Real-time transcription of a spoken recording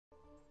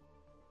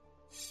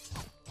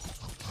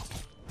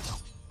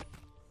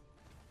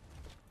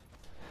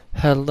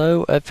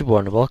Hello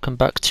everyone, welcome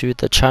back to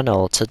the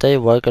channel. Today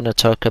we're going to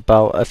talk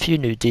about a few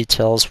new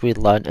details we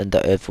learned in the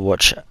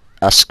Overwatch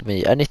Ask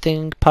Me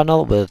Anything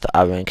panel with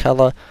Aaron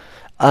Keller,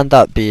 and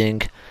that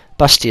being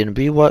Bastion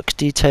rework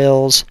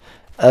details,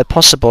 a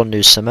possible new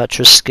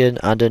Symmetra skin,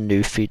 and a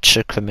new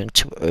feature coming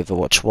to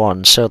Overwatch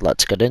 1. So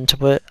let's get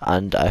into it,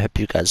 and I hope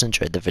you guys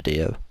enjoyed the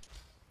video.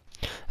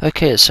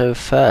 Okay, so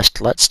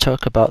first let's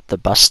talk about the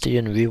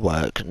Bastion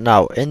rework.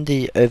 Now, in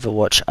the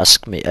Overwatch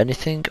Ask Me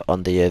Anything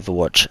on the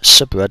Overwatch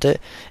subreddit,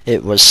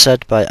 it was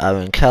said by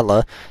Aaron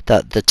Keller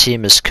that the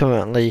team is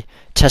currently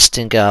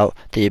testing out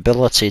the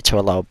ability to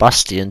allow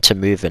Bastion to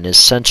move in his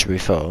Sentry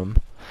form.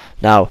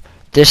 Now,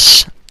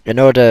 this, in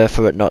order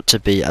for it not to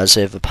be as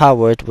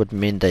overpowered, would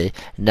mean they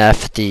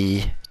nerf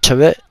the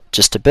turret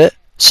just a bit,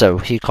 so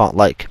he can't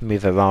like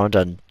move around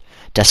and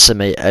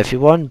decimate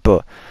everyone,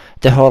 but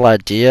the whole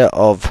idea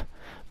of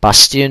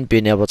Bastion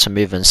being able to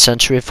move in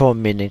Sentry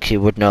form, meaning he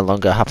would no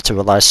longer have to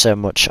rely so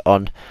much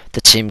on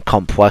the team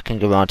comp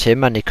working around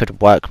him, and he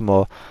could work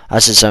more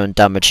as his own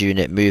damage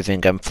unit,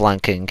 moving and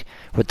flanking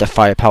with the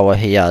firepower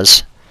he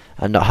has,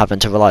 and not having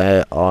to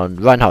rely on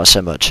Reinhardt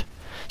so much.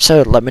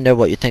 So let me know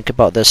what you think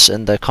about this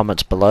in the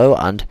comments below,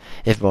 and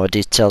if more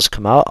details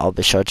come out, I'll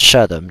be sure to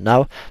share them.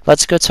 Now,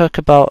 let's go talk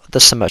about the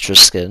Symmetra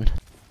skin.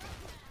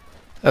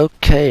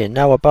 Okay,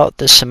 now about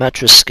the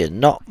Symmetra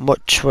skin, not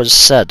much was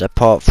said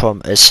apart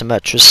from a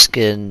Symmetra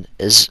skin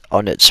is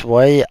on its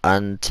way,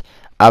 and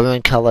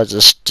Aaron Keller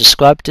just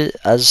described it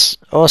as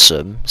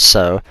awesome,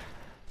 so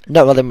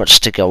not really much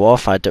to go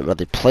off. I don't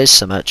really play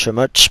Symmetra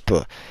much,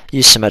 but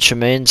use Symmetra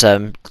mains.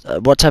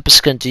 What type of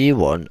skin do you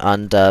want?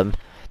 And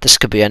this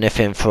could be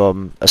anything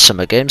from a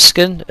Summer Games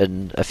skin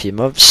in a few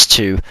months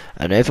to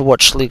an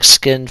Overwatch League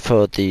skin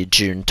for the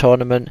June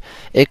tournament.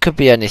 It could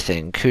be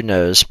anything, who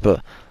knows,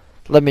 but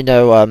let me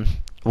know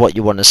what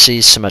you want to see,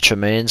 Symmetra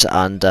mains,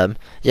 and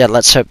yeah,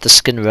 let's hope the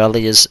skin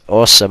really is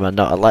awesome and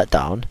not a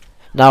letdown.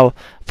 Now,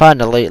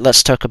 finally,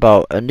 let's talk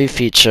about a new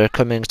feature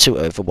coming to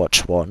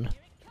Overwatch 1.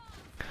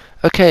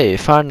 Okay,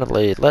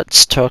 finally,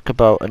 let's talk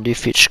about a new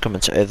feature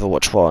coming to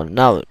Overwatch 1.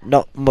 Now,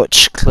 not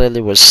much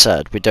clearly was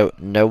said. We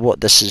don't know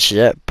what this is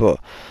yet, but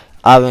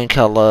Aaron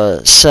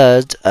Keller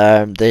said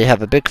they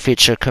have a big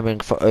feature coming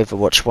for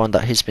Overwatch 1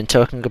 that he's been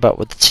talking about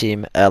with the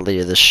team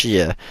earlier this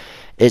year.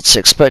 It's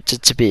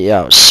expected to be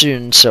out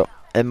soon, so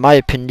in my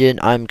opinion,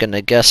 I'm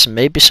gonna guess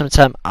maybe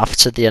sometime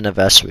after the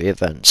anniversary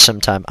event,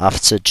 sometime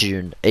after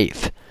June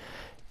 8th.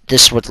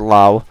 This would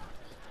allow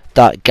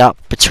that gap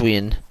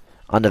between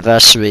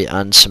anniversary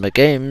and Summer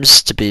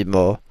Games to be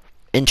more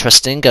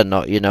interesting and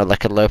not,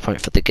 like a low point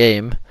for the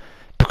game,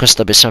 because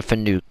there'll be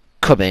something new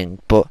coming,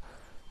 but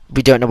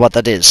we don't know what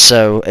that is.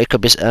 So it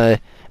could be a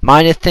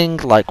minor thing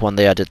like when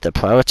they added the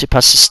priority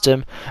pass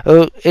system,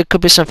 or it could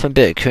be something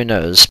big, who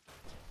knows.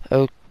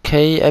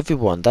 Okay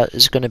everyone, that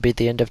is going to be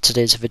the end of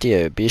today's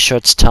video. Be sure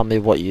to tell me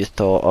what you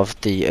thought of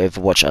the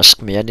Overwatch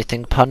Ask Me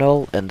Anything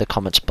panel in the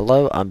comments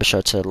below, and be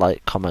sure to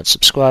like, comment,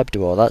 subscribe,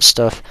 do all that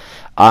stuff.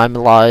 I'm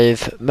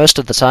live most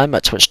of the time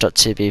at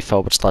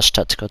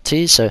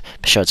twitch.tv/tacticalt, so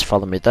be sure to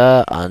follow me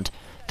there, and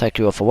thank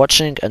you all for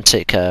watching, and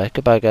take care.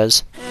 Goodbye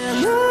guys.